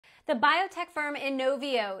The biotech firm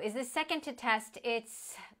Inovio is the second to test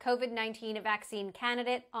its COVID-19 vaccine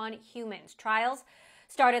candidate on humans. Trials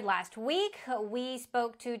started last week. We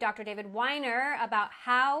spoke to Dr. David Weiner about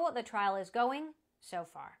how the trial is going so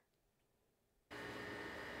far.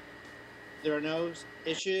 There are no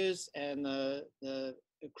issues, and the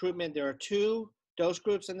recruitment, there are two dose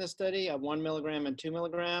groups in this study, a 1 milligram and 2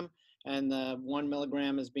 milligram, and the 1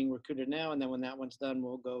 milligram is being recruited now, and then when that one's done,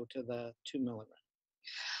 we'll go to the 2 milligram.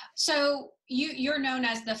 So you're known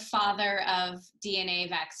as the father of DNA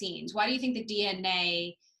vaccines. Why do you think the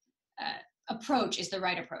DNA approach is the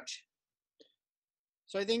right approach?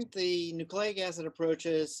 So I think the nucleic acid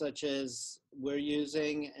approaches, such as we're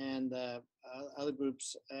using and other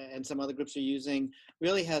groups and some other groups are using,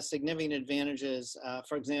 really has significant advantages.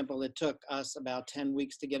 For example, it took us about 10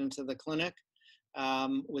 weeks to get into the clinic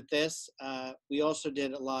with this. We also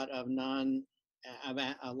did a lot of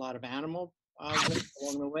animal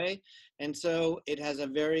along the way, and so it has a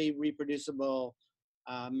very reproducible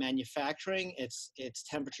manufacturing. It's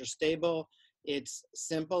temperature stable. It's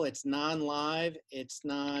simple. It's non-live. It's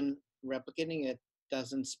non-replicating. It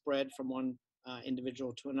doesn't spread from one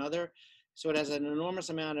individual to another. So it has an enormous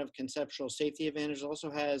amount of conceptual safety advantages. It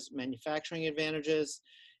also has manufacturing advantages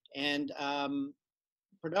and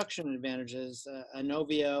production advantages.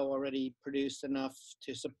 Inovio already produced enough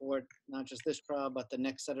to support not just this trial, but the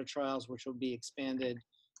next set of trials, which will be expanded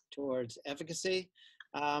towards efficacy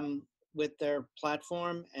with their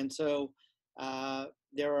platform. And so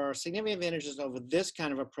there are significant advantages over this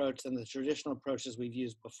kind of approach than the traditional approaches we've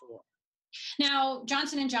used before. Now,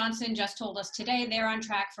 Johnson & Johnson just told us today they're on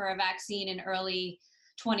track for a vaccine in early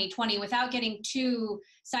 2020. Without getting too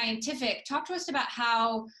scientific, talk to us about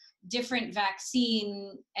how different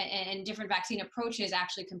vaccine and different vaccine approaches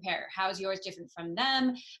actually compare. How is yours different from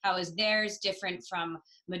them? How is theirs different from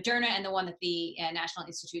Moderna and the one that the National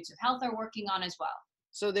Institutes of Health are working on as well?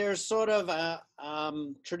 So there's sort of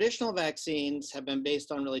traditional vaccines have been based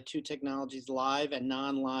on really two technologies, live and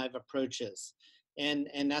non-live approaches.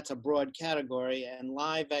 And that's a broad category. And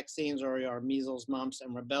live vaccines are our measles, mumps,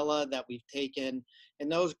 and rubella that we've taken.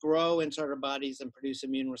 And those grow inside our bodies and produce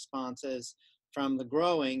immune responses from the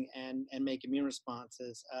growing and make immune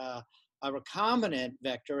responses. A recombinant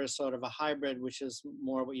vector is sort of a hybrid, which is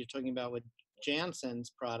more what you're talking about with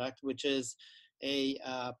Janssen's product, which is a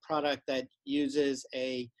product that uses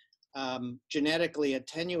a genetically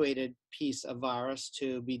attenuated piece of virus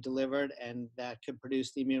to be delivered, and that could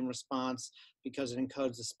produce the immune response because it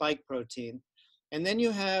encodes the spike protein. And then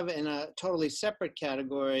you have, in a totally separate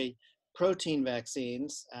category, protein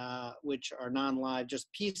vaccines, which are non-live,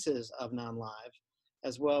 just pieces of non-live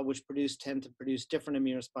as well, which tend to produce different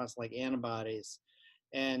immune response like antibodies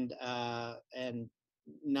and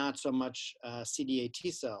not so much CD8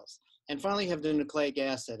 T cells. And finally, you have the nucleic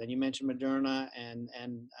acid, and you mentioned Moderna and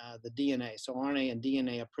the DNA, so RNA and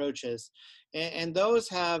DNA approaches. And those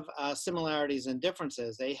have similarities and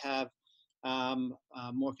differences. They have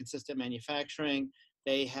more consistent manufacturing.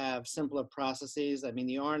 They have simpler processes. I mean,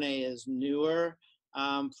 the RNA is newer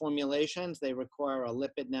formulations. They require a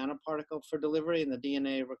lipid nanoparticle for delivery, and the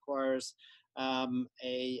DNA requires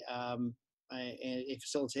a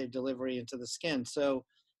facilitated delivery into the skin. So,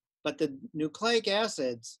 but the nucleic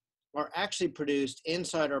acids are actually produced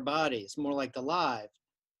inside our bodies, more like the live,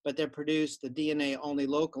 but they're produced, the DNA only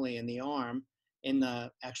locally in the arm, in the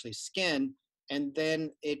actually skin, and then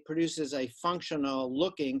it produces a functional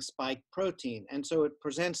looking spike protein. And so it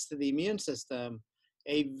presents to the immune system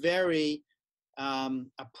a very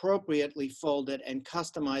appropriately folded and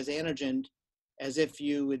customized antigen as if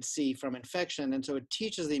you would see from infection. And so it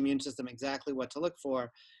teaches the immune system exactly what to look for.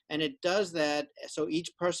 And it does that, so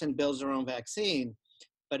each person builds their own vaccine,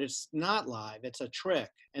 but it's not live, it's a trick.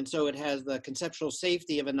 And so it has the conceptual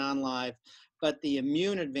safety of a non-live, but the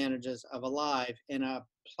immune advantages of a live in a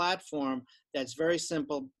platform that's very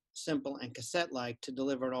simple and cassette-like to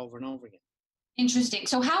deliver it over and over again. Interesting.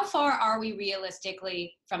 So how far are we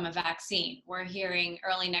realistically from a vaccine? We're hearing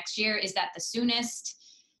early next year. Is that the soonest?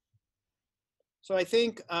 So I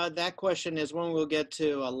think that question is when we'll get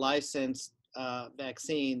to a licensed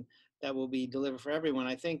vaccine that will be delivered for everyone.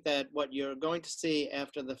 I think that what you're going to see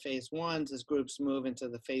after the phase 1s is groups move into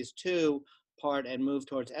the phase 2 part and move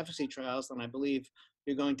towards efficacy trials. And I believe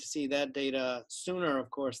you're going to see that data sooner, of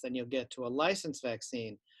course, than you'll get to a licensed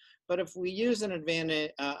vaccine. But if we use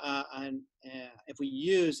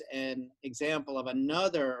an example of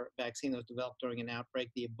another vaccine that was developed during an outbreak,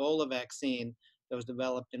 the Ebola vaccine that was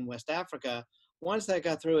developed in West Africa, once that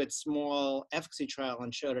got through its small efficacy trial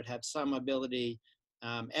and showed it had some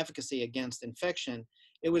efficacy against infection,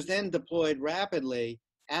 it was then deployed rapidly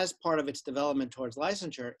as part of its development towards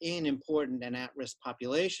licensure in important and at-risk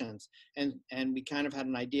populations. And we kind of had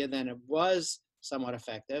an idea then it was somewhat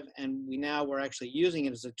effective, and we now were actually using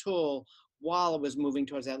it as a tool while it was moving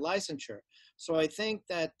towards that licensure. So I think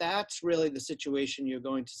that that's really the situation you're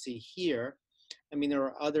going to see here. I mean, there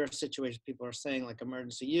are other situations people are saying like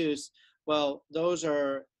emergency use. Well, those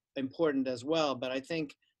are important as well, but I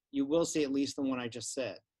think you will see at least the one I just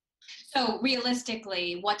said. So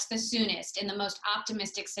realistically, what's the soonest in the most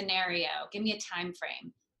optimistic scenario? Give me a time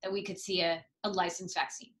frame that we could see a licensed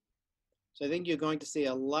vaccine. So I think you're going to see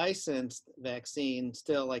a licensed vaccine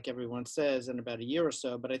still, like everyone says, in about a year or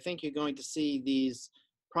so. But I think you're going to see these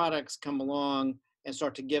products come along and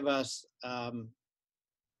start to give us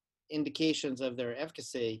indications of their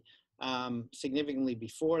efficacy significantly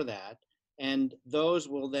before that. And those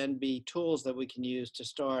will then be tools that we can use to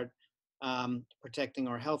start protecting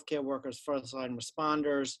our healthcare workers, first-line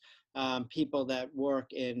responders, people that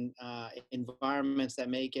work in environments that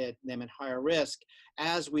make them at higher risk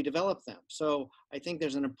as we develop them. So I think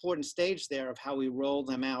there's an important stage there of how we roll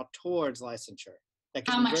them out towards licensure.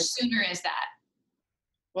 How much sooner is that?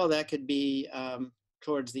 Well, that could be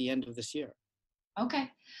towards the end of this year.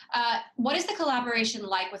 Okay. What is the collaboration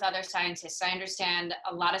like with other scientists? I understand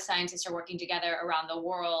a lot of scientists are working together around the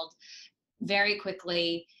world very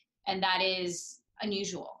quickly, and that is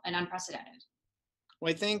unusual and unprecedented.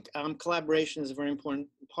 Well, I think collaboration is a very important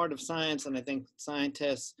part of science, and I think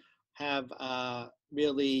scientists have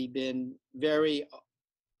really been very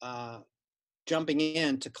jumping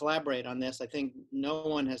in to collaborate on this. I think no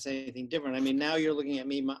one has said anything different. I mean, now you're looking at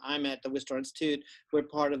me, I'm at the Worcester Institute. We're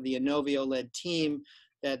part of the Inovio-led team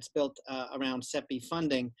that's built around CEPI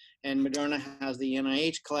funding, and Moderna has the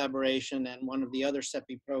NIH collaboration, and one of the other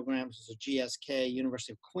CEPI programs is a GSK,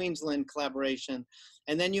 University of Queensland collaboration.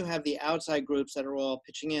 And then you have the outside groups that are all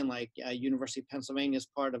pitching in, like University of Pennsylvania is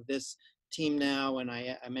part of this team now, and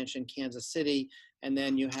I mentioned Kansas City, and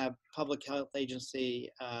then you have Public Health Agency,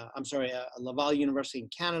 Laval University in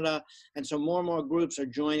Canada, and so more and more groups are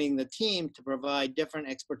joining the team to provide different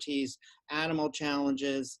expertise, animal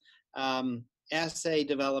challenges, assay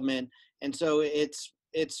development, and so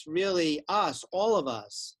it's really us, all of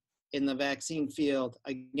us, in the vaccine field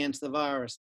against the virus.